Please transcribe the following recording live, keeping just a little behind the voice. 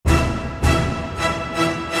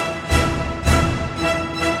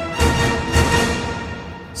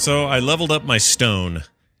So I leveled up my stone.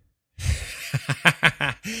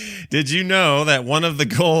 Did you know that one of the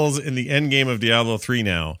goals in the end game of Diablo 3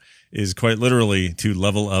 now is quite literally to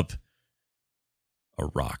level up a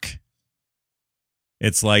rock?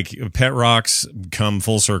 It's like pet rocks come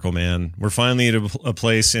full circle, man. We're finally at a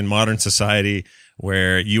place in modern society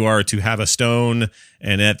where you are to have a stone,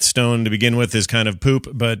 and that stone to begin with is kind of poop,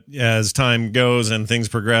 but as time goes and things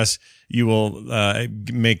progress, you will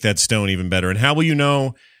make that stone even better. And how will you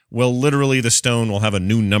know? Well, literally the stone will have a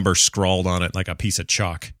new number scrawled on it like a piece of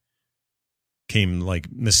chalk. Came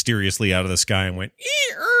like mysteriously out of the sky and went,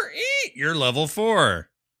 you're level 4.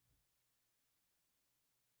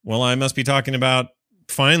 Well, I must be talking about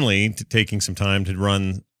finally taking some time to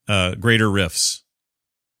run Greater Rifts.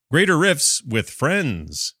 Greater Rifts with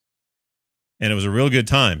friends. And it was a real good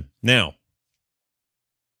time. Now,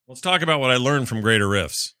 let's talk about what I learned from Greater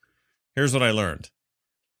Rifts. Here's what I learned.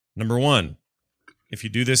 Number 1, if you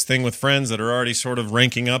do this thing with friends that are already sort of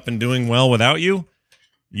ranking up and doing well without you,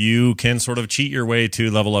 you can sort of cheat your way to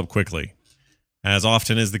level up quickly. As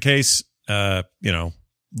often is the case,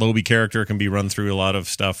 lowbie character can be run through a lot of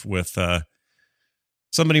stuff with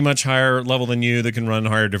somebody much higher level than you that can run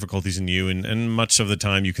higher difficulties than you, and much of the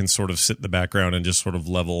time you can sort of sit in the background and just sort of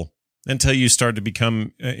level until you start to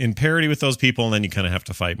become in parity with those people, and then you kind of have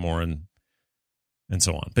to fight more and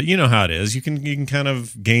so on. But you know how it is. You can kind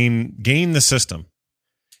of gain the system.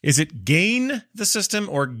 Is it gain the system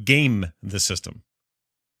or game the system?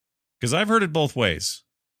 Because I've heard it both ways,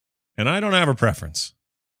 and I don't have a preference.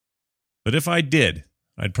 But if I did,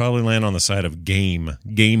 I'd probably land on the side of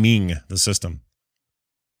gaming the system.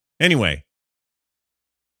 Anyway,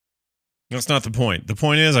 that's not the point. The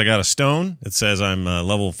point is I got a stone. It says I'm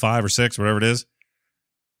level 5 or 6, whatever it is.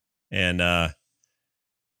 And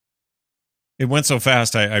it went so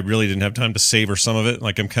fast, I really didn't have time to savor some of it.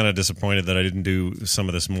 Like, I'm kind of disappointed that I didn't do some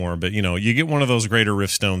of this more. But, you get one of those Greater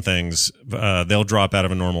Rift stone things. They'll drop out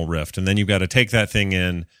of a normal rift. And then you've got to take that thing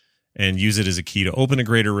in and use it as a key to open a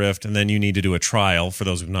Greater Rift. And then you need to do a trial for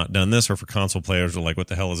those who've not done this, or for console players who are like, what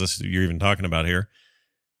the hell is this you're even talking about here?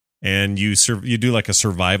 And you do like a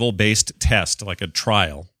survival-based test, like a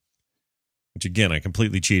trial, which, again, I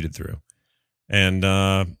completely cheated through. And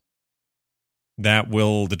that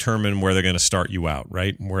will determine where they're going to start you out,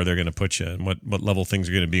 right? Where they're going to put you and what level things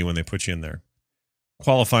are going to be when they put you in there.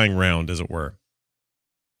 Qualifying round, as it were.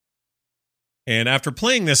 And after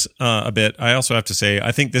playing this a bit, I also have to say,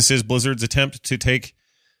 I think this is Blizzard's attempt to take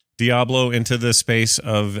Diablo into the space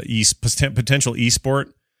of potential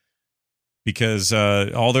esport, because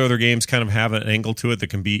all the other games kind of have an angle to it that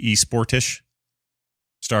can be esportish.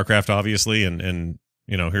 StarCraft, obviously, and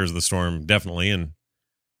Heroes of the Storm, definitely, and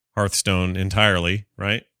Hearthstone entirely,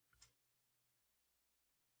 right?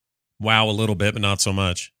 WoW a little bit, but not so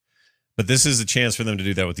much. But this is a chance for them to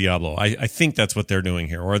do that with Diablo. I think that's what they're doing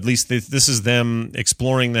here, or at least this is them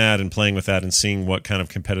exploring that and playing with that and seeing what kind of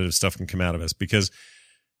competitive stuff can come out of this. Because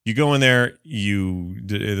you go in there,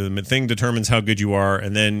 the thing determines how good you are,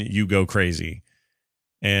 and then you go crazy.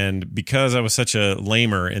 And because I was such a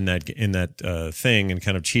lamer in that thing and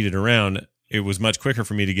kind of cheated around, it was much quicker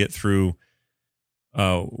for me to get through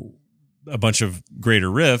a bunch of Greater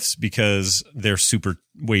Rifts because they're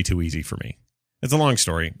way too easy for me. It's a long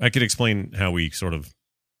story. I could explain how we sort of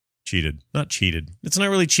cheated. Not cheated. It's not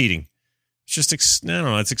really cheating. It's just,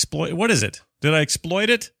 it's exploit. What is it? Did I exploit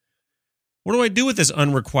it? What do I do with this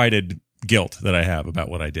unrequited guilt that I have about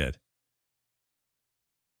what I did?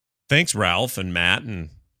 Thanks, Ralph and Matt, and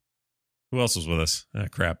who else was with us?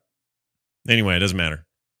 Crap. Anyway, it doesn't matter.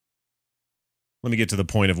 Let me get to the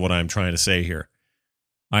point of what I'm trying to say here.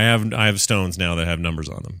 I have stones now that have numbers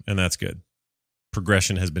on them, and that's good.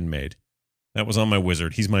 Progression has been made. That was on my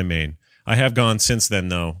wizard. He's my main. I have gone since then,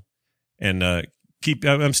 though, and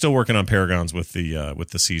I'm still working on paragons with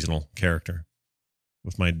the seasonal character,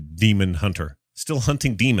 with my demon hunter. Still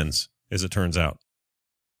hunting demons, as it turns out.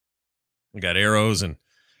 I got arrows and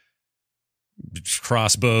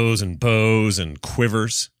crossbows and bows and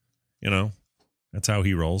quivers. That's how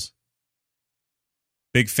he rolls.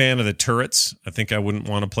 Big fan of the turrets. I think I wouldn't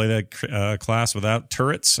want to play that class without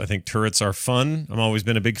turrets. I think turrets are fun. I've always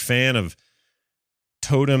been a big fan of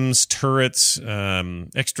totems, turrets,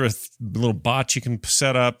 extra little bots you can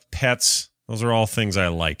set up, pets. Those are all things I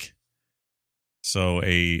like. So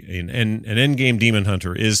an endgame demon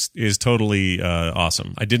hunter is totally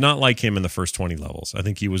awesome. I did not like him in the first 20 levels. I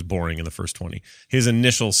think he was boring in the first 20. His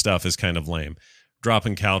initial stuff is kind of lame.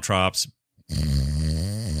 Dropping caltrops.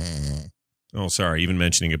 Oh, sorry. Even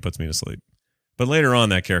mentioning it puts me to sleep. But later on,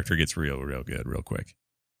 that character gets real good, real quick.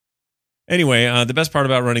 Anyway, the best part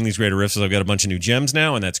about running these greater rifts is I've got a bunch of new gems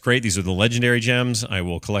now, and that's great. These are the legendary gems. I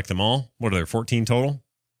will collect them all. What are there, 14 total?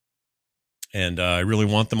 And I really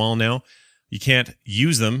want them all now. You can't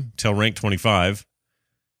use them till rank 25,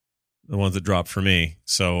 the ones that dropped for me.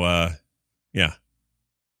 So, yeah.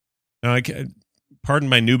 Now, pardon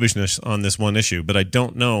my noobishness on this one issue, but I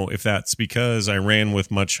don't know if that's because I ran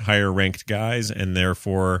with much higher ranked guys and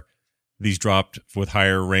therefore these dropped with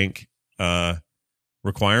higher rank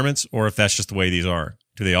requirements, or if that's just the way these are.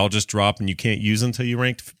 Do they all just drop and you can't use them until you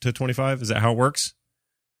rank to 25? Is that how it works?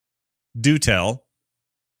 Do tell.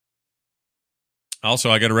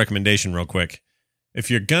 Also, I got a recommendation real quick.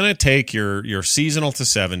 If you're going to take your seasonal to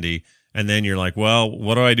 70 and then you're like, well,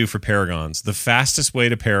 what do I do for Paragons? The fastest way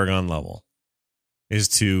to Paragon level is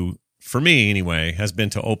to, for me anyway, has been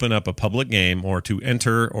to open up a public game or to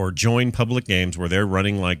enter or join public games where they're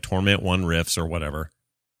running like Torment 1 Rifts or whatever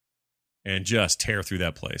and just tear through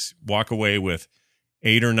that place. Walk away with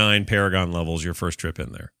 8 or 9 Paragon levels your first trip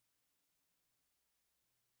in there.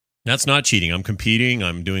 That's not cheating. I'm competing.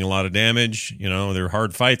 I'm doing a lot of damage. You know, they're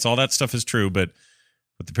hard fights. All that stuff is true. But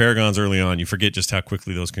with the Paragons early on, you forget just how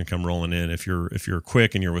quickly those can come rolling in. If you're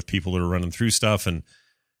quick and you're with people that are running through stuff and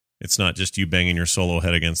it's not just you banging your solo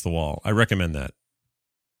head against the wall. I recommend that.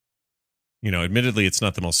 You know, admittedly, it's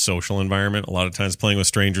not the most social environment. A lot of times playing with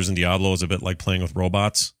strangers in Diablo is a bit like playing with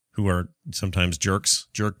robots who are sometimes jerk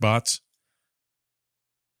bots.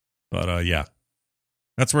 But yeah,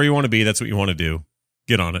 that's where you want to be. That's what you want to do.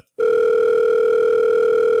 Get on it.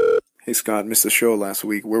 Hey, Scott, missed the show last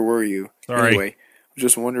week. Where were you? Sorry. Anyway, I was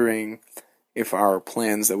just wondering if our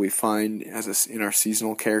plans that we find in our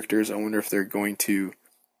seasonal characters, I wonder if they're going to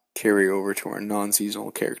carry over to our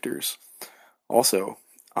non-seasonal characters. Also,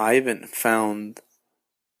 I haven't found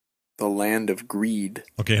the Land of Greed.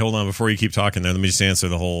 Okay, hold on. Before you keep talking there, let me just answer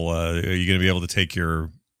the whole, are you going to be able to take your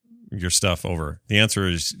stuff over? The answer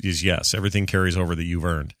is yes. Everything carries over that you've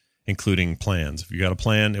earned, including plans. If you got a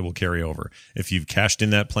plan, it will carry over. If you've cashed in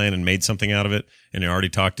that plan and made something out of it, and you already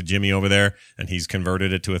talked to Jimmy over there, and he's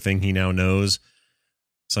converted it to a thing he now knows,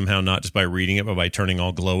 somehow not just by reading it, but by turning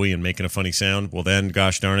all glowy and making a funny sound, well then,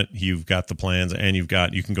 gosh darn it, you've got the plans, and you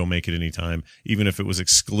can go make it anytime. Even if it was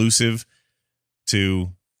exclusive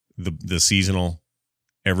to the seasonal,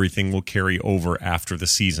 everything will carry over after the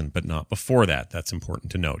season, but not before that. That's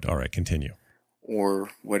important to note. All right, continue.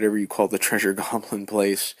 Or whatever you call the treasure goblin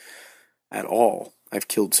place at all. I've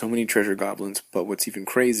killed so many treasure goblins, but what's even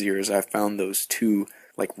crazier is I've found those 2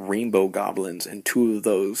 like rainbow goblins, and 2 of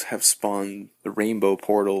those have spawned the rainbow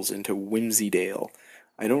portals into Whimsydale.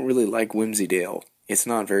 I don't really like Whimsydale. It's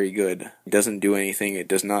not very good. It doesn't do anything. It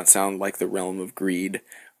does not sound like the Realm of Greed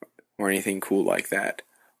or anything cool like that.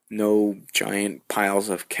 No giant piles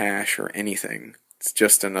of cash or anything. It's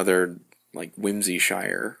just another like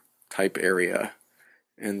Whimsyshire type area.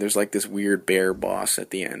 And there's like this weird bear boss at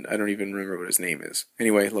the end. I don't even remember what his name is.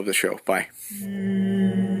 Anyway, love the show. Bye.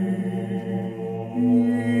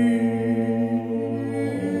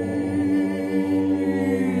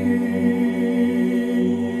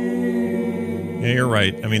 Yeah, you're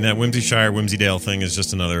right. I mean, that Whimsyshire, Whimsydale thing is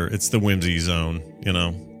just it's the whimsy zone, you know,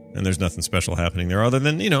 and there's nothing special happening there other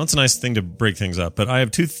than, you know, it's a nice thing to break things up. But I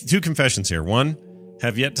have two confessions here. One,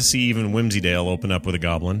 have yet to see even Whimsydale open up with a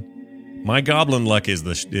goblin. My goblin luck is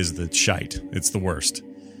the shite. It's the worst.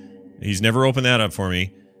 He's never opened that up for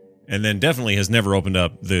me. And then definitely has never opened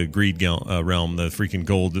up the Greed realm, the freaking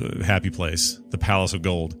gold happy place, the Palace of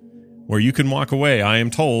Gold, where you can walk away, I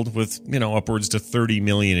am told, with, you know, upwards to 30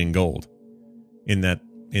 million in gold in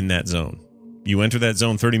that zone. You enter that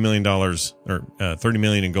zone $30 million or 30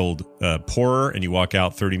 million in gold poorer, and you walk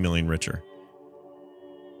out 30 million richer.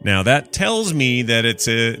 Now that tells me that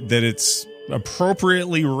it's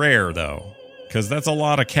appropriately rare, though, because that's a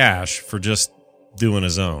lot of cash for just doing a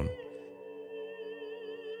zone.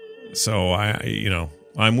 So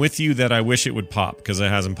I'm with you that I wish it would pop, because it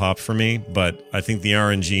hasn't popped for me. But I think the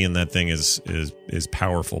RNG in that thing is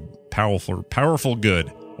powerful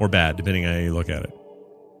good or bad, depending on how you look at it.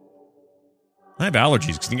 I have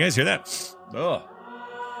allergies. Can you guys hear that? Ugh.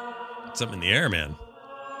 Something in the air, man.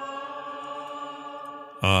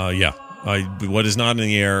 Yeah. What is not in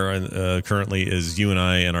the air currently is you and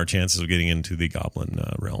I and our chances of getting into the Goblin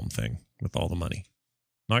realm thing with all the money.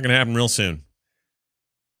 Not going to happen real soon.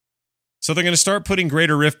 So they're going to start putting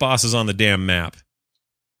Greater Rift bosses on the damn map.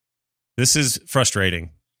 This is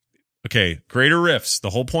frustrating. Okay, Greater Rifts.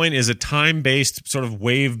 The whole point is a time-based, sort of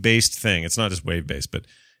wave-based thing. It's not just wave-based, but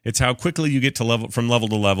it's how quickly you get from level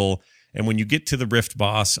to level. And when you get to the Rift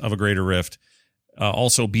boss of a Greater Rift,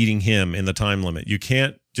 also beating him in the time limit. You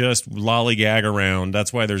can't just lollygag around.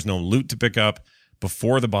 That's why there's no loot to pick up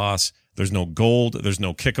before the boss. There's no gold. There's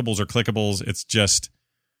no kickables or clickables. It's just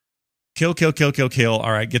kill, kill, kill, kill, kill.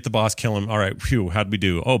 All right, get the boss, kill him. All right, phew, how'd we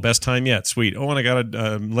do? Oh, best time yet. Sweet. Oh, and I got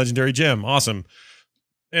a legendary gem. Awesome.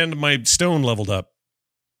 And my stone leveled up.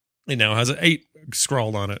 It now has an 8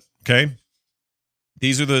 scrawled on it. Okay?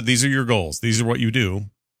 These are your goals. These are what you do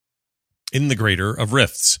in the Greater of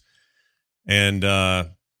Rifts. And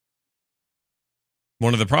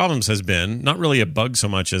one of the problems has been not really a bug so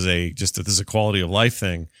much as this is a quality of life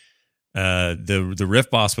thing. The Rift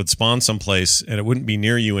boss would spawn someplace and it wouldn't be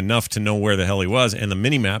near you enough to know where the hell he was, and the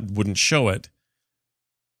minimap wouldn't show it,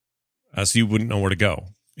 so you wouldn't know where to go.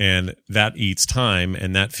 And that eats time,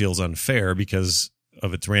 and that feels unfair because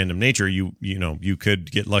of its random nature. You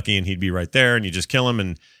could get lucky and he'd be right there, and you just kill him,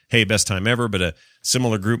 and hey, best time ever. But a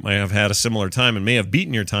similar group might have had a similar time and may have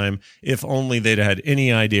beaten your time if only they'd had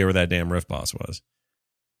any idea where that damn Rift boss was.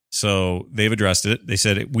 So they've addressed it. They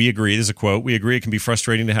said, we agree, this is a quote, we agree it can be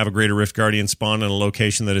frustrating to have a Greater Rift Guardian spawn in a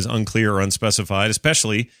location that is unclear or unspecified,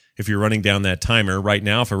 especially if you're running down that timer. Right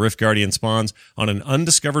now, if a Rift Guardian spawns on an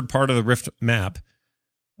undiscovered part of the Rift map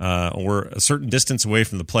or a certain distance away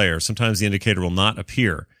from the player, sometimes the indicator will not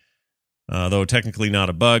appear. Though technically not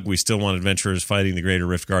a bug, we still want adventurers fighting the Greater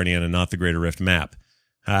Rift Guardian and not the Greater Rift map.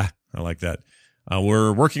 I like that.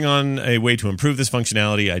 We're working on a way to improve this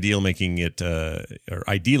functionality, ideally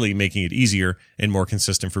making it easier and more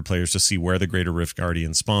consistent for players to see where the Greater Rift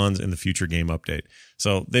Guardian spawns in the future game update.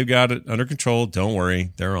 So they've got it under control. Don't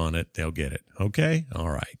worry. They're on it. They'll get it. Okay? All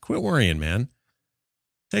right. Quit worrying, man.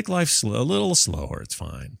 Take life a little slower. It's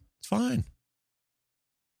fine. It's fine.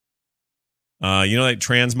 That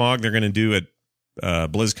transmog they're going to do at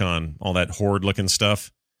BlizzCon, all that horde-looking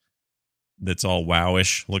stuff that's all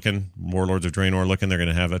WoW-ish looking, Warlords of Draenor looking. They're going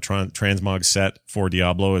to have a transmog set for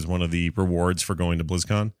Diablo as one of the rewards for going to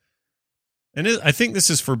BlizzCon. And I think this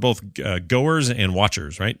is for both goers and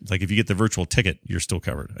watchers, right? Like if you get the virtual ticket, you're still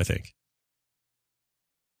covered, I think.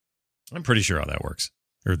 I'm pretty sure how that works.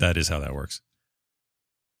 Or that is how that works.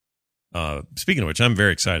 Speaking of which, I'm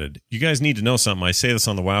very excited. You guys need to know something. I say this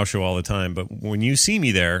on the WoW show all the time, but when you see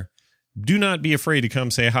me there, do not be afraid to come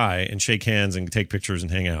say hi and shake hands and take pictures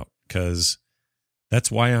and hang out, because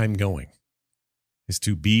that's why I'm going, is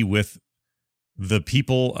to be with the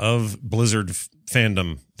people of Blizzard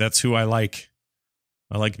fandom. That's who I like.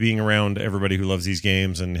 I like being around everybody who loves these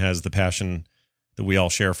games and has the passion that we all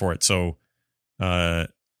share for it. So,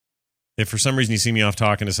 if for some reason you see me off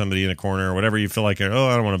talking to somebody in a corner or whatever, you feel like, oh,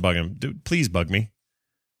 I don't want to bug him, dude, please bug me.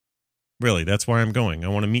 Really, that's why I'm going. I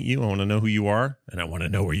want to meet you. I want to know who you are, and I want to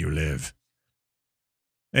know where you live.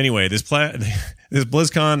 Anyway, this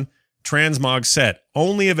BlizzCon transmog set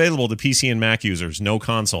only available to PC and Mac users, no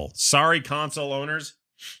console. Sorry, console owners.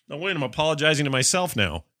 No, wait, I'm apologizing to myself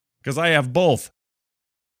now because I have both,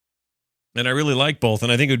 and I really like both,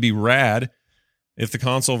 and I think it would be rad if the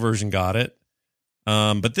console version got it.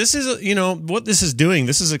 But this is, what this is doing.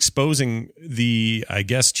 This is exposing the, I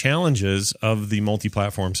guess, challenges of the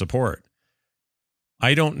multi-platform support.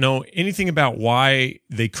 I don't know anything about why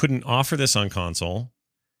they couldn't offer this on console,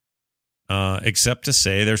 except to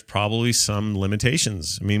say there's probably some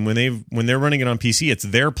limitations. I mean, when they're running it on PC, it's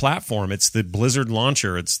their platform. It's the Blizzard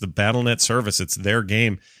launcher. It's the Battle.net service. It's their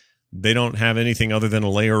game. They don't have anything other than a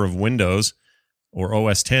layer of Windows or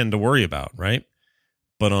OS X to worry about, right?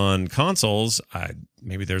 But on consoles,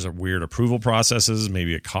 maybe there's a weird approval processes.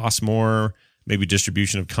 Maybe it costs more. Maybe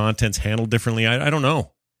distribution of content's handled differently. I don't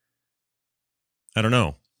know. I don't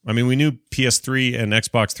know. I mean, we knew PS3 and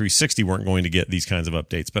Xbox 360 weren't going to get these kinds of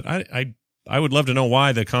updates, but I would love to know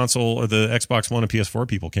why the console or the Xbox One and PS4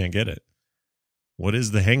 people can't get it. What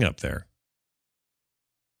is the hang up there?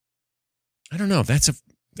 I don't know.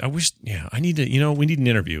 I need to, we need an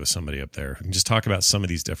interview with somebody up there who can just talk about some of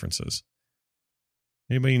these differences.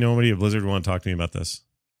 Anybody know anybody at Blizzard want to talk to me about this?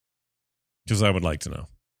 Because I would like to know.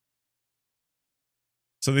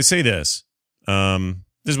 So they say this.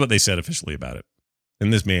 This is what they said officially about it.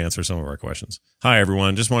 And this may answer some of our questions. Hi,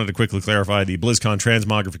 everyone. Just wanted to quickly clarify the BlizzCon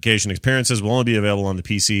transmogrification experiences will only be available on the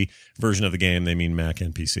PC version of the game. They mean Mac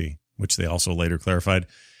and PC, which they also later clarified.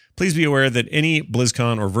 Please be aware that any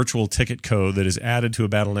BlizzCon or virtual ticket code that is added to a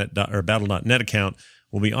Battle.net account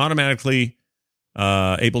will be automatically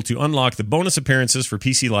able to unlock the bonus appearances for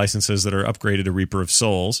PC licenses that are upgraded to Reaper of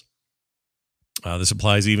Souls. This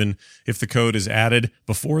applies even if the code is added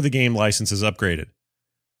before the game license is upgraded.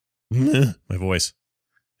 My voice.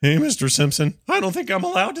 Hey, Mr. Simpson, I don't think I'm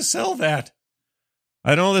allowed to sell that.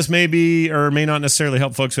 I know this may be or may not necessarily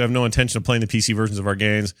help folks who have no intention of playing the PC versions of our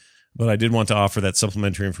games, but I did want to offer that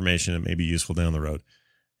supplementary information. It may be useful down the road.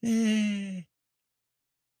 I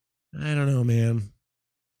don't know, man.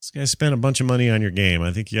 This guy spent a bunch of money on your game.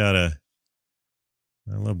 I think you ought to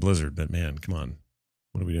I love Blizzard, but man, come on.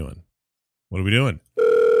 What are we doing? What are we doing?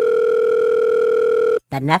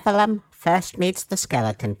 The Nephilim first meets the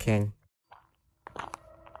Skeleton King.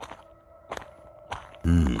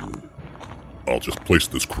 I'll just place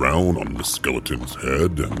this crown on the skeleton's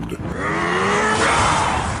head and...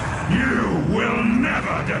 You will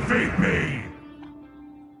never defeat me!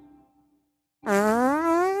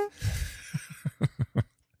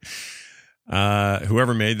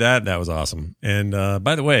 Whoever made that was awesome. And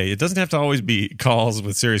by the way, it doesn't have to always be calls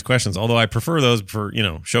with serious questions, although I prefer those for,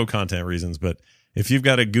 show content reasons. But if you've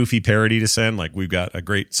got a goofy parody to send, like we've got a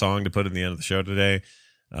great song to put in the end of the show today,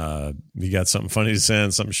 you got something funny to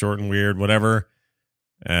send, something short and weird, whatever.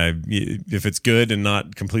 If it's good and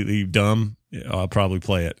not completely dumb, I'll probably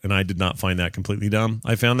play it. And I did not find that completely dumb.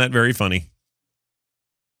 I found that very funny.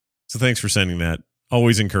 So thanks for sending that.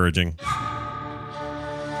 Always encouraging.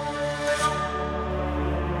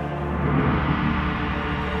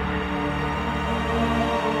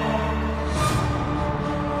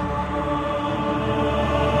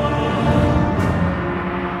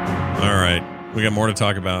 We got more to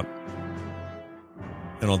talk about,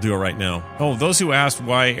 and I'll do it right now. Oh, those who asked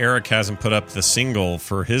why Eric hasn't put up the single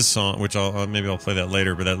for his song, which maybe I'll play that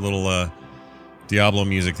later, but that little Diablo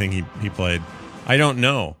music thing he played, I don't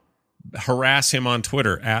know. Harass him on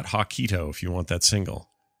Twitter at Hawkito if you want that single.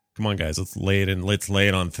 Come on, guys, let's lay it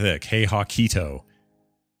on thick. Hey, Hawkito,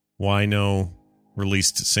 why no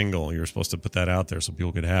released single? You're supposed to put that out there so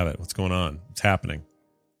people could have it. What's going on? What's happening?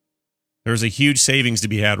 There's a huge savings to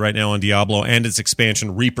be had right now on Diablo and its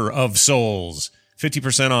expansion, Reaper of Souls.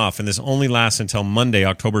 50% off, and this only lasts until Monday,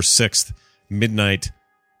 October 6th, midnight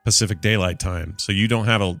Pacific Daylight Time. So you don't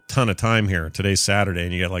have a ton of time here. Today's Saturday,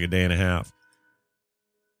 and you got like a day and a half.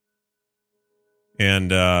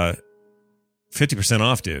 And 50%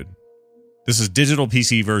 off, dude. This is digital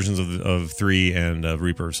PC versions of 3 and of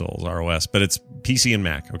Reaper of Souls, ROS, but it's PC and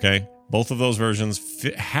Mac, okay? Both of those versions,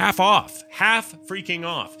 half off. Half freaking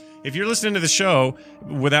off. If you're listening to the show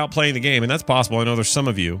without playing the game, and that's possible, I know there's some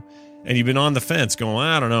of you, and you've been on the fence going,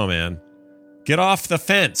 I don't know, man. Get off the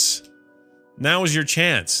fence. Now is your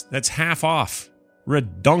chance. That's half off.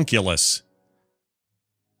 Redonkulous.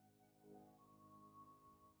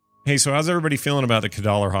 Hey, so how's everybody feeling about the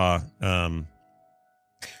Kadalaha?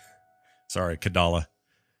 Kadala.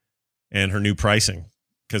 And her new pricing?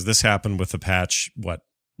 Because this happened with the patch,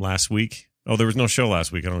 last week? Oh, there was no show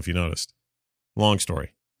last week. I don't know if you noticed. Long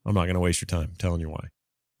story. I'm not going to waste your time. I'm telling you why.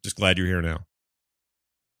 Just glad you're here now.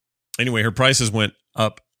 Anyway, her prices went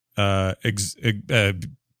up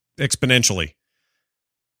exponentially.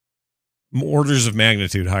 Orders of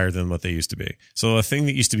magnitude higher than what they used to be. So a thing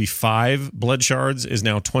that used to be 5 blood shards is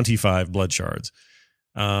now 25 blood shards.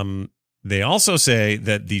 They also say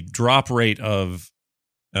that the drop rate of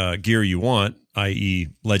gear you want, i.e.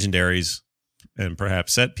 legendaries and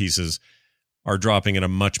perhaps set pieces, are dropping at a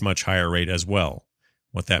much, much higher rate as well.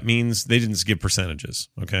 What that means, they didn't give percentages,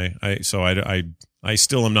 okay? I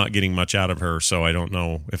still am not getting much out of her, so I don't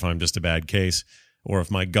know if I'm just a bad case or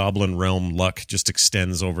if my Goblin Realm luck just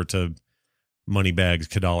extends over to Moneybags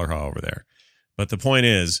Kadalaha over there. But the point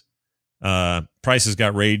is, prices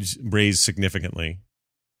got raised significantly.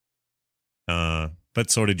 But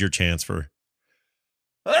so did your chance for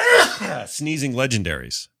sneezing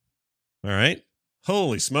legendaries. All right?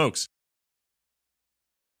 Holy smokes.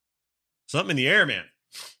 Something in the air, man.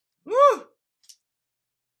 Woo!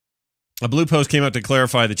 A blue post came out to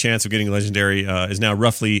clarify the chance of getting legendary is now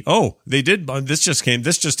roughly... Oh, they did... This just in.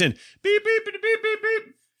 Beep, beep, beep, beep, beep,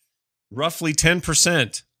 beep. Roughly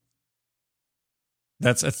 10%.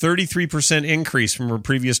 That's a 33% increase from her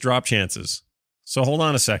previous drop chances. So hold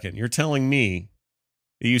on a second. You're telling me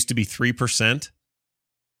it used to be 3%?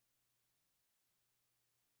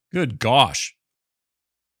 Good gosh.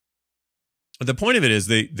 The point of it is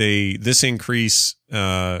this increase,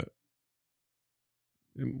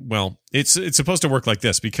 it's supposed to work like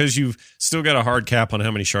this because you've still got a hard cap on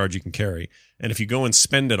how many shards you can carry. And if you go and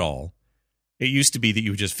spend it all, it used to be that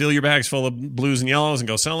you would just fill your bags full of blues and yellows and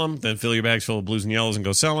go sell them, then fill your bags full of blues and yellows and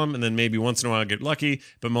go sell them, and then maybe once in a while get lucky,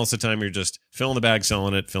 but most of the time you're just filling the bag,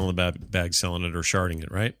 selling it, filling the bag, selling it, or sharding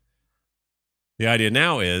it, right? The idea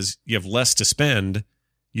now is you have less to spend,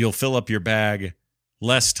 you'll fill up your bag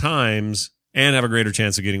less times, and have a greater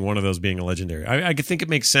chance of getting one of those being a legendary. I could think it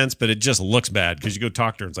makes sense, but it just looks bad because you go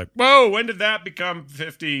talk to her and it's like, whoa, when did that become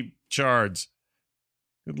 50 shards?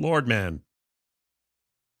 Good Lord, man.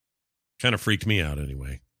 Kind of freaked me out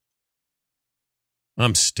anyway.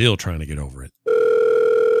 I'm still trying to get over it.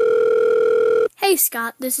 Hey,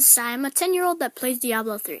 Scott, this is Sai. I'm a 10-year-old that plays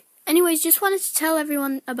Diablo 3. Anyways, just wanted to tell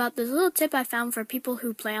everyone about this little tip I found for people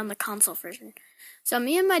who play on the console version. So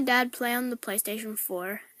me and my dad play on the PlayStation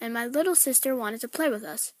 4, and my little sister wanted to play with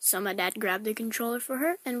us. So my dad grabbed the controller for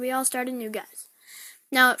her, and we all started New Guys.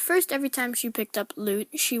 Now, at first, every time she picked up loot,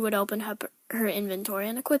 she would open up her inventory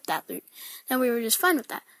and equip that loot. Now, we were just fine with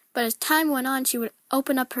that. But as time went on, she would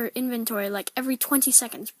open up her inventory like every 20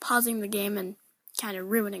 seconds, pausing the game and kind of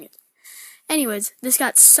ruining it. Anyways, this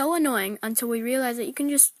got so annoying until we realized that you can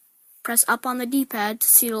just press up on the D-pad to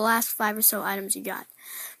see the last 5 or so items you got.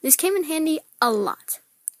 This came in handy a lot.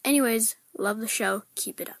 Anyways, love the show.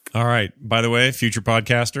 Keep it up. All right. By the way, future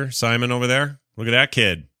podcaster, Simon over there. Look at that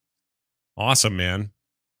kid. Awesome, man.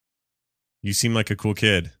 You seem like a cool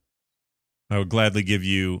kid. I would gladly give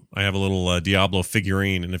you, I have a little Diablo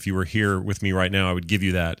figurine, and if you were here with me right now, I would give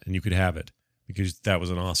you that, and you could have it, because that was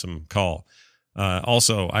an awesome call.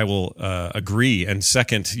 Also, I will agree and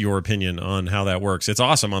second your opinion on how that works. It's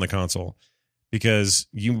awesome on the console, because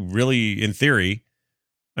you really, in theory,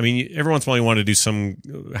 I mean, every once in a while you want to do some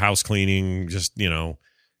house cleaning, just,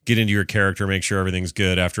 get into your character, make sure everything's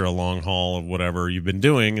good after a long haul of whatever you've been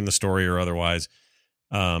doing in the story or otherwise.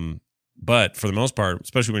 But for the most part,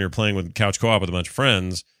 especially when you're playing with couch co-op with a bunch of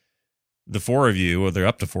friends, the 4 of you, or they're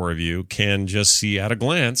up to 4 of you, can just see at a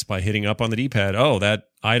glance by hitting up on the D-pad, oh, that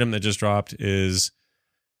item that just dropped is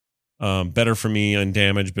better for me on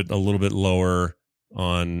damage, but a little bit lower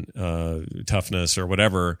on toughness or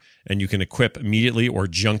whatever, and you can equip immediately or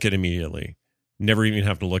junk it immediately. Never even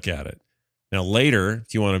have to look at it. Now, later,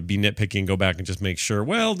 if you want to be nitpicky, go back and just make sure,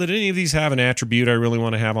 well, did any of these have an attribute I really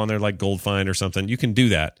want to have on there, like Gold Find or something? You can do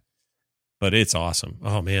that. But it's awesome.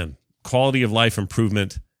 Oh, man. Quality of life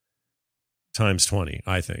improvement times 20,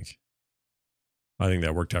 I think. I think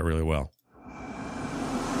that worked out really well.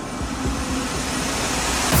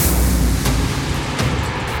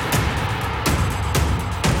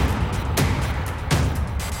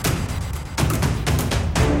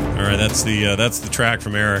 All right, that's the track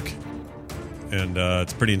from Eric. And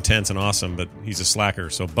it's pretty intense and awesome, but he's a slacker,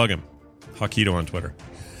 so bug him. Hakito on Twitter.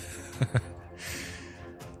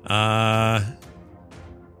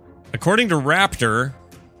 According to Raptr,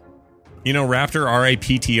 Raptr,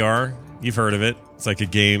 R-A-P-T-R, you've heard of it. It's like a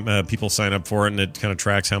game. People sign up for it, and it kind of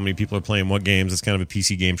tracks how many people are playing what games. It's kind of a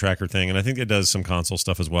PC game tracker thing, and I think it does some console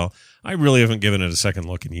stuff as well. I really haven't given it a second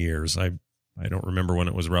look in years. I don't remember when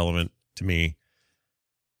it was relevant to me.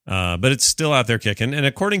 But it's still out there kicking, and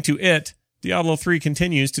according to it, Diablo 3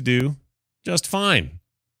 continues to do just fine.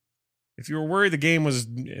 If you were worried the game was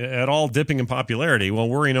at all dipping in popularity, well,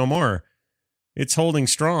 worry no more. It's holding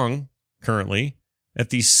strong currently at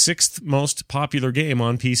the 6th most popular game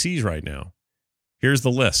on PCs right now. Here's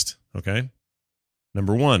the list, okay?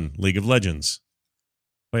 Number 1, League of Legends.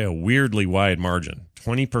 By a weirdly wide margin,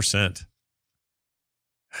 20%.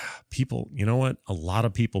 People, you know what? A lot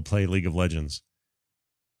of people play League of Legends.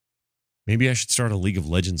 Maybe I should start a League of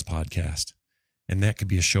Legends podcast, and that could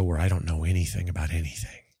be a show where I don't know anything about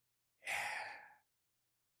anything.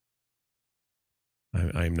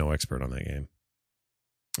 I'm no expert on that game.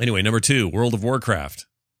 Anyway, number 2, World of Warcraft.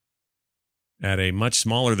 At a much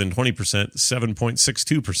smaller than 20%,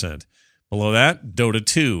 7.62%. Below that, Dota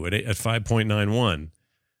 2 at 5.91.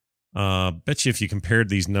 Bet you if you compared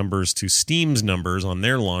these numbers to Steam's numbers on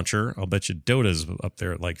their launcher, I'll bet you Dota's up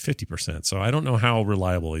there at like 50%. So I don't know how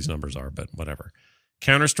reliable these numbers are, but whatever.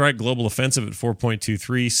 Counter-Strike Global Offensive at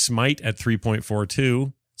 4.23. Smite at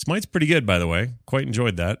 3.42. Smite's pretty good, by the way. Quite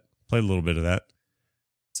enjoyed that. Played a little bit of that.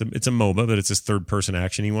 It's a MOBA, but it's this third-person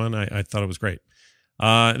action-y one. I thought it was great.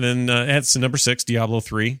 And then it's number 6, Diablo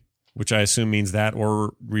 3, which I assume means that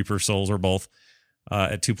or Reaper Souls or both,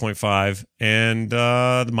 at 2.5. And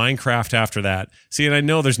the Minecraft after that. See, and I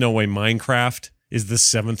know there's no way Minecraft is the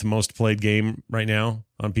 7th most played game right now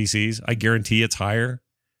on PCs. I guarantee it's higher,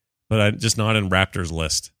 but just not in Raptr's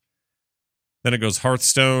list. Then it goes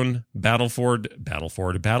Hearthstone, Battlefield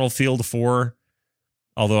 4.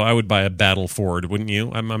 Although I would buy a Battle Ford, wouldn't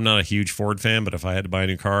you? I'm not a huge Ford fan, but if I had to buy a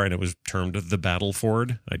new car and it was termed the Battle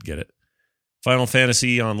Ford, I'd get it. Final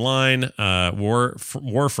Fantasy Online,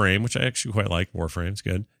 Warframe, which I actually quite like. Warframe's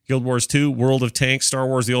good. Guild Wars 2, World of Tanks, Star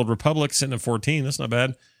Wars The Old Republic, sitting at 14. That's not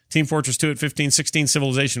bad. Team Fortress 2 at 15, 16,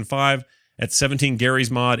 Civilization 5 at 17,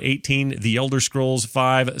 Gary's Mod, 18, The Elder Scrolls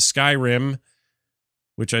 5, Skyrim,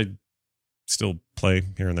 which I still play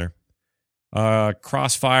here and there.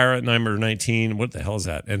 Crossfire at number 19. What the hell is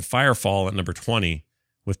that? And Firefall at number 20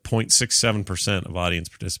 with 0.67% of audience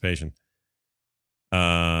participation.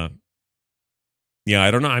 Yeah,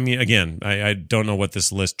 I don't know. I mean, again, I don't know what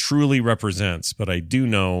this list truly represents, but I do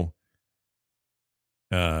know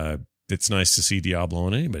it's nice to see Diablo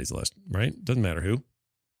on anybody's list, right? Doesn't matter who.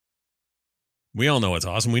 We all know it's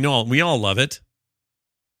awesome. We all love it.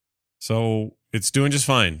 So it's doing just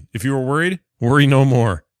fine. If you were worried, worry no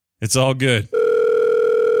more. It's all good.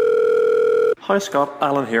 Hi Scott,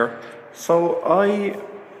 Alan here. So I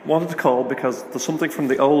wanted to call because there's something from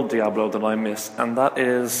the old Diablo that I miss, and that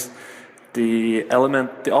is the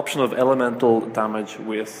option of elemental damage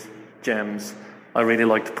with gems. I really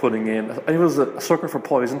liked putting in. I was a sucker for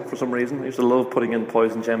poison for some reason. I used to love putting in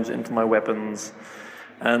poison gems into my weapons,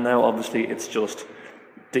 and now obviously it's just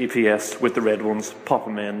DPS with the red ones. Pop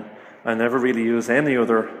them in. I never really use any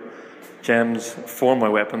other gems for my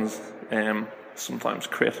weapons. Sometimes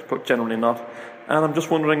crit, but generally not. And I'm just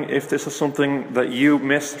wondering if this is something that you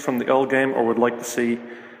missed from the old game or would like to see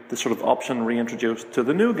this sort of option reintroduced to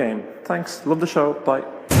the new game. Thanks. Love the show. Bye.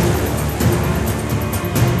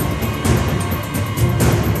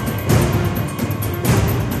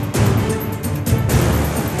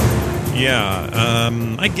 Yeah,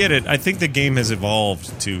 I get it. I think the game has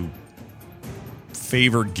evolved to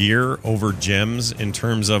favor gear over gems in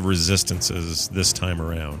terms of resistances this time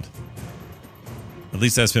around. At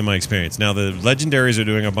least that's been my experience. Now, the legendaries are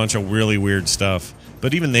doing a bunch of really weird stuff,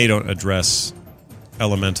 but even they don't address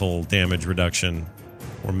elemental damage reduction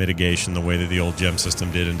or mitigation the way that the old gem system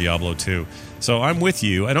did in Diablo 2. So I'm with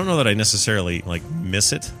you. I don't know that I necessarily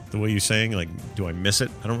miss it the way you're saying. Do I miss it?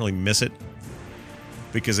 I don't really miss it.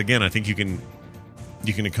 Because again, I think you can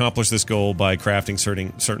accomplish this goal by crafting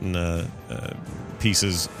certain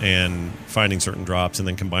pieces and finding certain drops and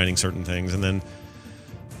then combining certain things and then,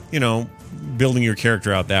 building your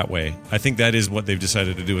character out that way. I think that is what they've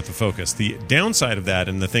decided to do with the focus. The downside of that,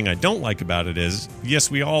 and the thing I don't like about it is, yes,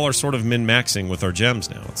 we all are sort of min-maxing with our gems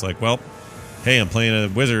now. It's like, well, hey, I'm playing a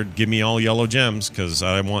wizard, give me all yellow gems, because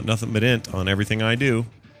I want nothing but int on everything I do.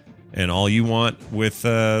 And all you want with,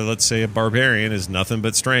 let's say, a barbarian is nothing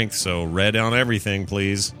but strength, so red on everything,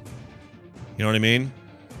 please. You know what I mean?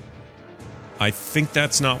 I think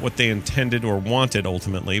that's not what they intended or wanted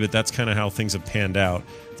ultimately, but that's kind of how things have panned out.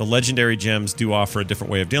 The legendary gems do offer a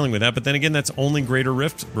different way of dealing with that, but then again, that's only Greater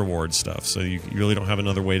Rift reward stuff, so you really don't have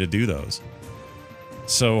another way to do those.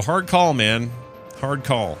 So, hard call, man. Hard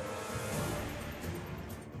call.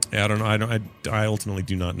 Yeah, I don't know. I ultimately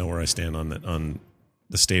do not know where I stand on that, on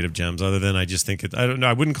the state of gems, other than I just think I don't know.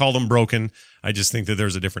 I wouldn't call them broken. I just think that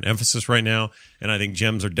there's a different emphasis right now, and I think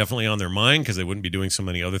gems are definitely on their mind because they wouldn't be doing so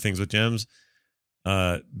many other things with gems.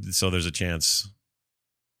 So there's a chance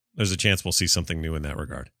we'll see something new in that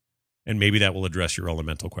regard. And maybe that will address your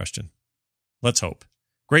elemental question. Let's hope.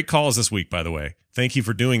 Great calls this week, by the way. Thank you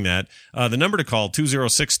for doing that. The number to call,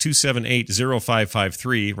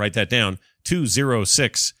 206-278-0553. Write that down,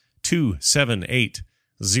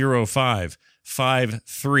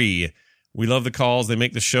 206-278-0553. We love the calls. They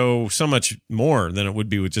make the show so much more than it would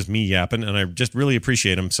be with just me yapping, and I just really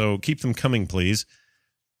appreciate them. So keep them coming, please,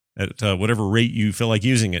 at whatever rate you feel like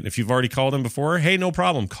using it. If you've already called in before, hey, no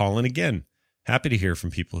problem. Call in again. Happy to hear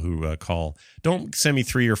from people who call. Don't send me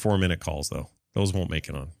 3 or 4 minute calls, though. Those won't make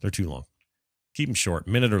it on. They're too long. Keep them short,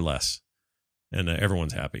 minute or less, and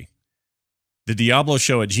everyone's happy. The Diablo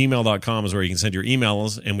Show at gmail.com is where you can send your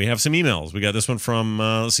emails, and we have some emails. We got this one from,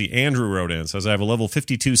 Andrew wrote in. Says, I have a level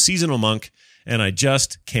 52 seasonal monk, and I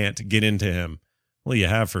just can't get into him. Well, you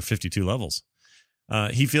have for 52 levels.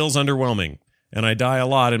 He feels underwhelming, and I die a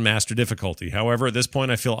lot in master difficulty. However, at this point,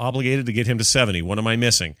 I feel obligated to get him to 70. What am I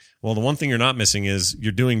missing? Well, the one thing you're not missing is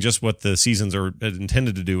you're doing just what the seasons are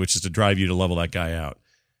intended to do, which is to drive you to level that guy out.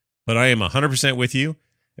 But I am 100% with you.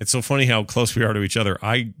 It's so funny how close we are to each other.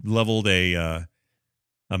 I leveled a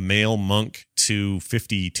male monk to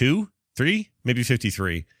 52, maybe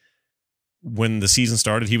 53. When the season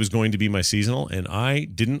started, he was going to be my seasonal, and I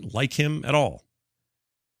didn't like him at all.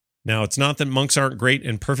 Now, it's not that monks aren't great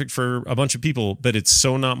and perfect for a bunch of people, but it's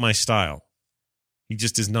so not my style. He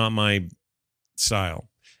just is not my style.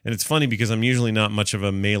 And it's funny because I'm usually not much of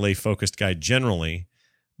a melee-focused guy generally,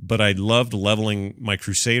 but I loved leveling my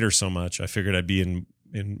Crusader so much, I figured I'd be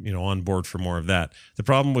on board for more of that. The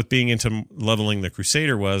problem with being into leveling the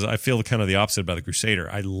Crusader was I feel kind of the opposite about the Crusader.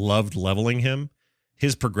 I loved leveling him.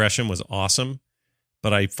 His progression was awesome,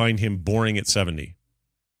 but I find him boring at 70.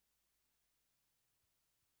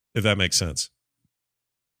 If that makes sense.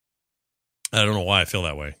 I don't know why I feel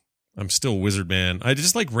that way. I'm still wizard man. I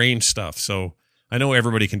just like range stuff. So I know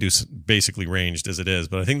everybody can do basically ranged as it is,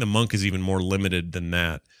 but I think the monk is even more limited than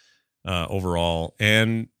that overall.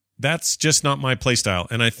 And that's just not my playstyle.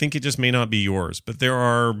 And I think it just may not be yours. But there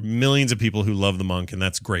are millions of people who love the monk, and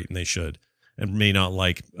that's great, and they should. And may not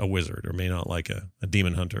like a wizard or may not like a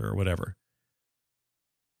demon hunter or whatever.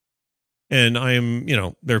 And I am,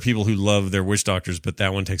 there are people who love their witch doctors, but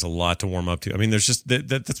that one takes a lot to warm up to. I mean, there's just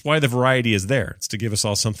that's why the variety is there. It's to give us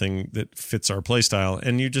all something that fits our play style,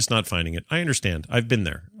 and you're just not finding it. I understand. I've been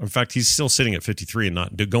there. In fact, he's still sitting at 53 and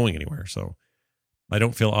not going anywhere. So I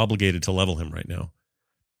don't feel obligated to level him right now.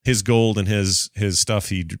 His gold and his stuff,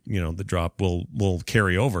 the drop will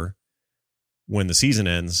carry over when the season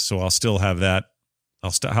ends. So I'll still have that.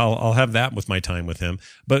 I'll have that with my time with him.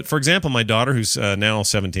 But for example, my daughter, who's now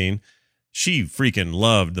 17. She freaking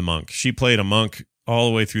loved the monk. She played a monk all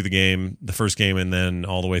the way through the first game, and then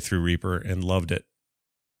all the way through Reaper, and loved it.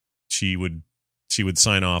 She would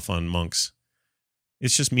sign off on monks.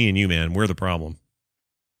 It's just me and you, man. We're the problem.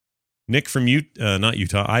 Nick from not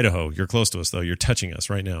Utah, Idaho. You're close to us, though. You're touching us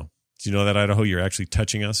right now. Do you know that, Idaho? You're actually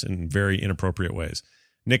touching us in very inappropriate ways.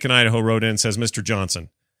 Nick in Idaho wrote in and says, Mr. Johnson.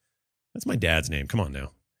 That's my dad's name. Come on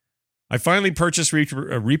now. I finally purchased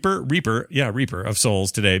Reaper of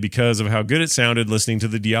Souls today because of how good it sounded listening to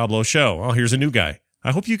the Diablo Show. Oh, here's a new guy.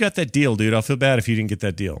 I hope you got that deal, dude. I'll feel bad if you didn't get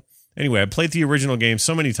that deal. Anyway, I played the original game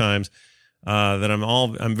so many times that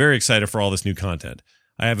I'm very excited for all this new content.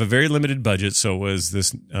 I have a very limited budget, so it was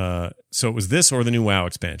this or the new WoW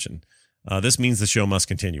expansion. This means the show must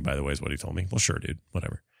continue, by the way, is what he told me. Well, sure, dude.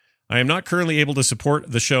 Whatever. I am not currently able to support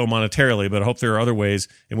the show monetarily, but I hope there are other ways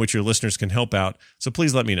in which your listeners can help out. So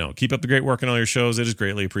please let me know. Keep up the great work on all your shows. It is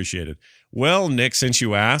greatly appreciated. Well, Nick, since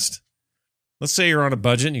you asked, let's say you're on a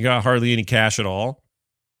budget and you got hardly any cash at all,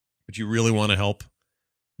 but you really want to help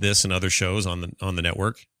this and other shows on the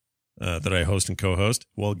network that I host and co-host.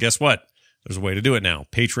 Well, guess what? There's a way to do it now.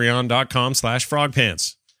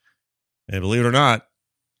 Patreon.com/frogpants. And believe it or not,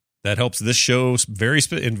 that helps this show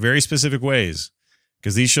in very specific ways.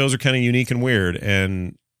 Because these shows are kind of unique and weird,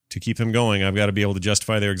 and to keep them going, I've got to be able to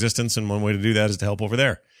justify their existence, and one way to do that is to help over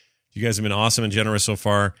there. You guys have been awesome and generous so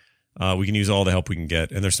far. We can use all the help we can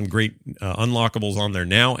get, and there's some great unlockables on there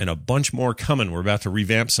now, and a bunch more coming. We're about to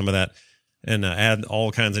revamp some of that and add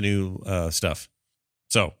all kinds of new stuff.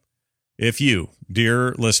 So, if you,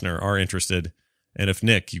 dear listener, are interested, and if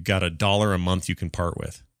Nick, you've got $1 a month you can part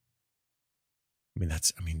with.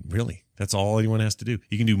 Really, that's all anyone has to do.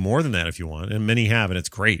 You can do more than that if you want, and many have, and it's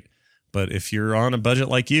great. But if you're on a budget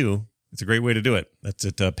like you, it's a great way to do it. That's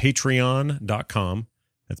at patreon.com.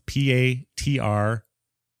 That's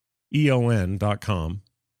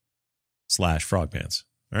patreon.com/frogpants.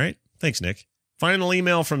 All right? Thanks, Nick. Final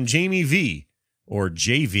email from Jamie V, or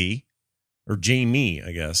JV, or Jamie,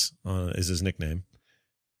 I guess, is his nickname.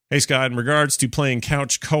 Hey, Scott, in regards to playing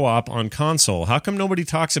couch co-op on console, how come nobody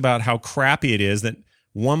talks about how crappy it is that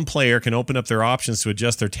one player can open up their options to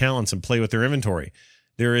adjust their talents and play with their inventory?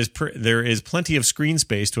 There is plenty of screen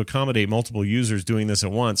space to accommodate multiple users doing this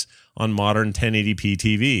at once on modern 1080p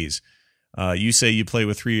TVs. You say you play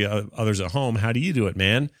with 3 others at home. How do you do it,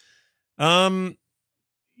 man?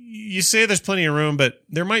 You say there's plenty of room, but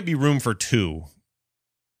there might be room for 2.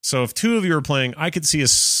 So if 2 of you are playing, I could see a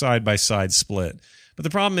side-by-side split. But the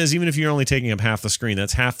problem is, even if you're only taking up half the screen,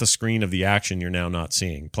 that's half the screen of the action you're now not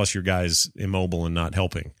seeing. Plus, your guy's immobile and not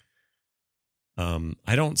helping.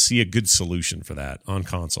 I don't see a good solution for that on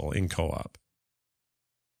console in co-op.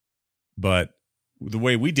 But the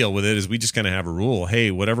way we deal with it is we just kind of have a rule. Hey,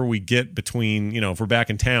 whatever we get between, if we're back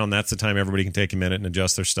in town, that's the time everybody can take a minute and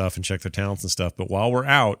adjust their stuff and check their talents and stuff. But while we're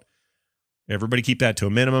out, everybody keep that to a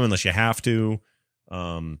minimum unless you have to.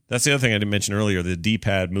 That's the other thing I didn't mention earlier, the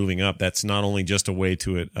D-pad moving up. That's not only just a way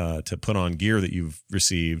to put on gear that you've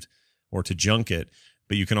received or to junk it,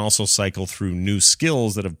 but you can also cycle through new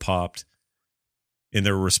skills that have popped in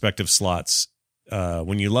their respective slots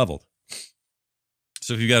when you leveled.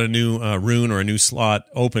 So if you got a new rune or a new slot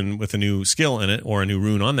open with a new skill in it or a new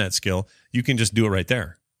rune on that skill, you can just do it right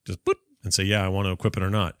there. Just boop and say, yeah, I want to equip it or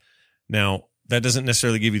not. Now, that doesn't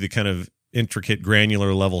necessarily give you the kind of intricate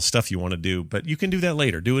granular level stuff you want to do, but you can do that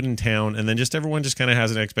later. Do it in town, and then everyone just kind of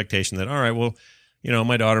has an expectation that, all right, well,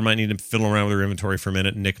 my daughter might need to fiddle around with her inventory for a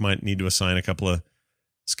minute, and Nick might need to assign a couple of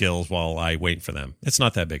skills while I wait for them. It's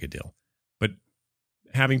not that big a deal. But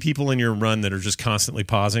having people in your run that are just constantly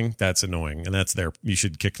pausing, that's annoying, and you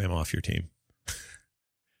should kick them off your team.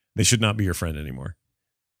 They should not be your friend anymore.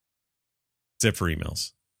 That's it for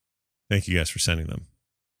emails. Thank you guys for sending them.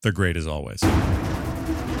 They're great as always.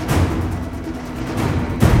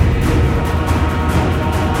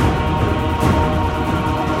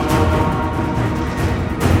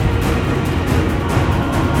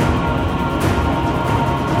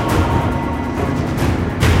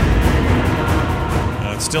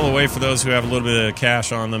 Still a way for those who have a little bit of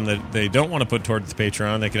cash on them that they don't want to put towards the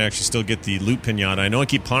Patreon. They can actually still get the loot pinata. I know I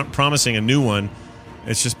keep promising a new one.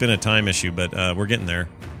 It's just been a time issue, but we're getting there.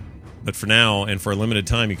 But for now, and for a limited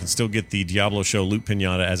time, you can still get the Diablo Show loot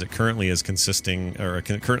pinata as it currently is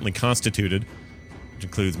currently constituted, which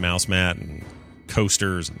includes mouse mat and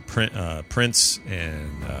coasters and prints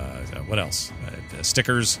and what else?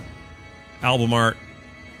 Stickers, album art.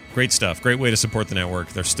 Great stuff. Great way to support the network.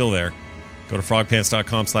 They're still there. Go to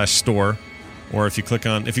frogpants.com/store. Or if you go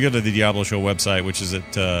to the Diablo Show website, which is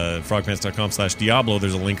at frogpants.com/Diablo,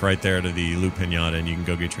 there's a link right there to the loot pinata, and you can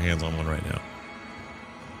go get your hands on one right now.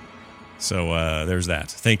 So there's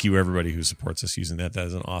that. Thank you, everybody who supports us using that. That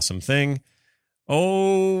is an awesome thing.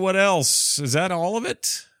 Oh, what else? Is that all of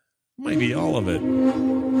it? Might be all of it.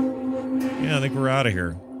 Yeah, I think we're out of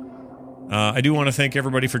here. I do want to thank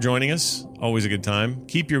everybody for joining us. Always a good time.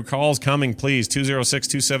 Keep your calls coming, please.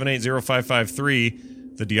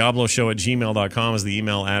 206-278-0553. The Diablo Show at gmail.com is the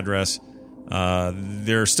email address.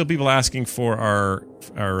 There are still people asking for our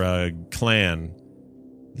clan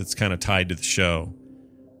that's kind of tied to the show.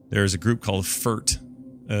 There's a group called FERT.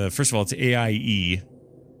 First of all, it's AIE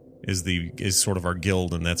is sort of our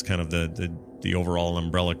guild, and that's kind of the overall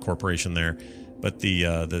umbrella corporation there. But the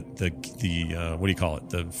what do you call it?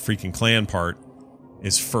 The freaking clan part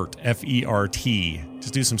is FERT, F-E-R-T.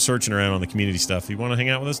 Just do some searching around on the community stuff. If you want to hang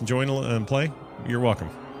out with us and join and play, you're welcome.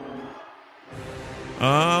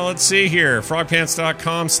 Let's see here.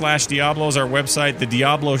 Frogpants.com/Diablo is our website. The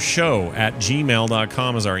Diablo Show at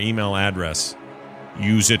gmail.com is our email address.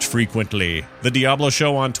 Use it frequently. The Diablo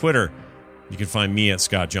Show on Twitter. You can find me at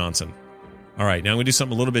Scott Johnson. All right, now I'm going to do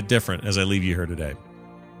something a little bit different as I leave you here today.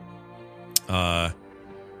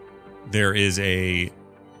 There is a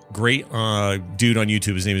great dude on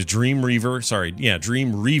YouTube. His name is Dream Reaver.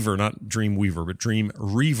 Dream Reaver, not Dream Weaver, but Dream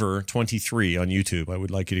Reaver 23 on YouTube. I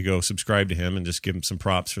would like you to go subscribe to him and just give him some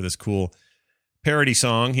props for this cool parody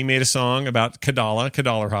song. He made a song about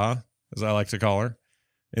Kadala, as I like to call her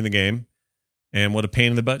in the game, and what a pain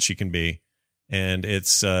in the butt she can be. And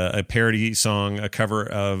it's a parody song, a cover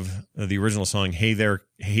of the original song, Hey There,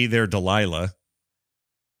 Delilah.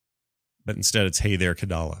 But instead it's Hey There,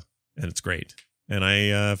 Kadala. And it's great. And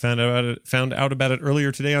I found out about it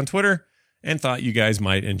earlier today on Twitter and thought you guys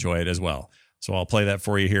might enjoy it as well. So I'll play that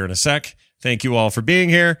for you here in a sec. Thank you all for being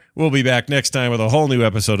here. We'll be back next time with a whole new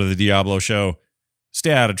episode of the Diablo Show.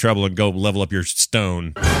 Stay out of trouble and go level up your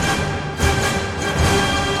stone.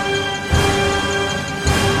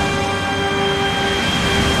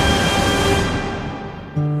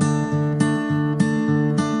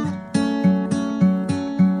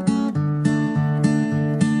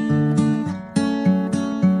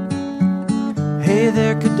 Hey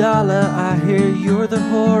there, Kadala, I hear you're the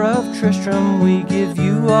whore of Tristram. We give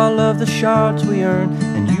you all of the shards we earn,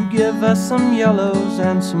 and you give us some yellows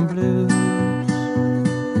and some blues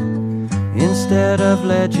instead of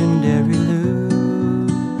legendary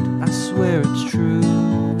loot. I swear it's true.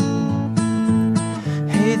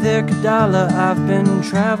 Hey there, Kadala, I've been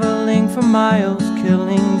traveling for miles,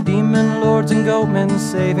 killing demon lords and goatmen,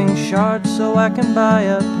 saving shards so I can buy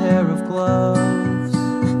a pair of gloves.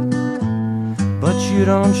 But you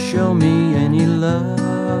don't show me any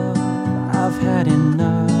love, I've had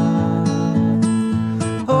enough.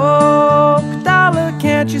 Oh, Kadala,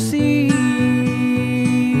 can't you see?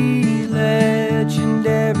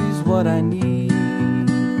 Legendary's what I need.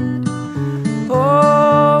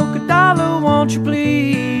 Oh, Kadala, won't you please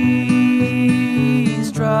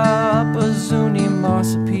drop a Zuni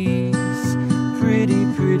Moss piece? Pretty,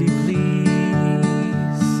 pretty please.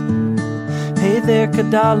 Hey there,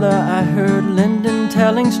 Kadala, I heard Lyndon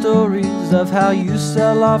telling stories of how you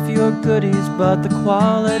sell off your goodies, but the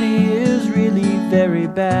quality is really very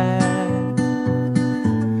bad.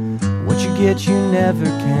 What you get you never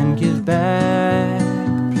can give back.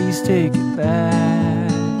 Please take it back.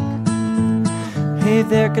 Hey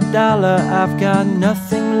there, Kadala, I've got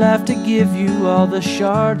nothing left to give you. All the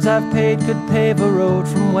shards I've paid could pave a road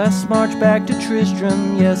from Westmarch back to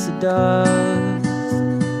Tristram. Yes, it does.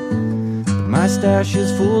 My stash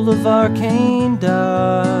is full of arcane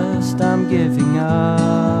dust, I'm giving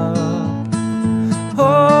up.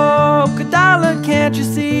 Oh, Kadala, can't you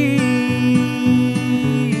see?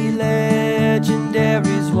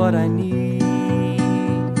 Legendary's what I need.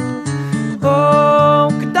 Oh,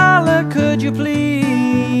 Kadala, could you please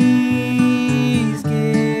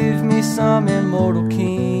give me some immortal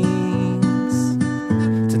kings?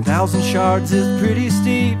 10,000 shards is pretty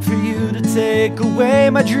steep for you to take away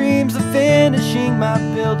my dreams of finishing my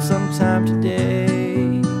build sometime today.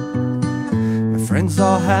 My friends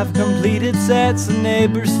all have completed sets, and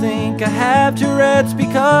neighbors think I have Tourette's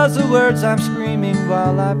because of words I'm screaming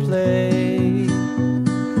while I play.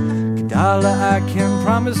 Kadala, I can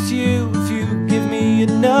promise you, if you give me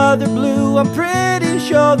me another blue. I'm pretty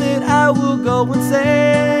sure that I will go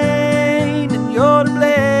insane, and you're to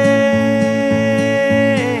blame.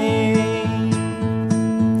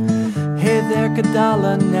 Hey there,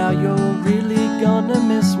 Kadala, now you're really gonna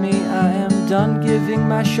miss me. I am done giving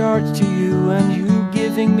my shards to you, and you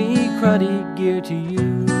giving me cruddy gear to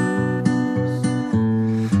use.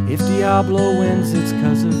 If Diablo wins, it's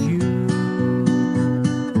 'cause of you.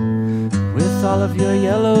 With all of your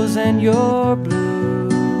yellows and your blues.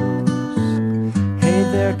 Hey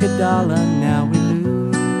there, Kadala, now we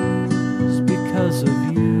lose because of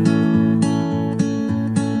you.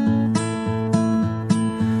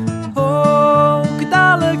 Oh,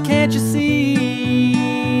 Kadala, can't you see?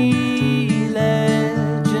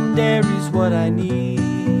 Legendary's what I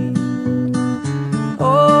need.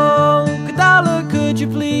 Oh, Kadala, could you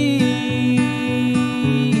please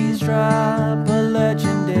drop a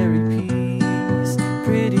legendary piece?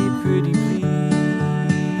 Pretty, pretty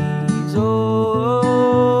please. Oh,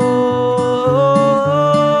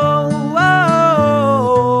 oh,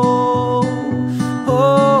 oh,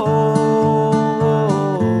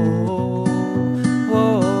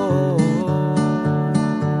 oh,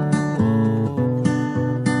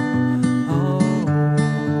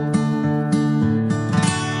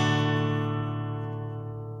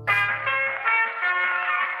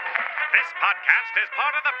 This podcast is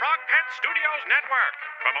part of the Frog Pants Studios Network.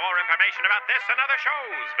 For more information about this and other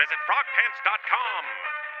shows, visit frogpants.com.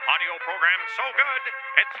 Audio program so good,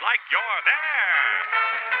 it's like you're there.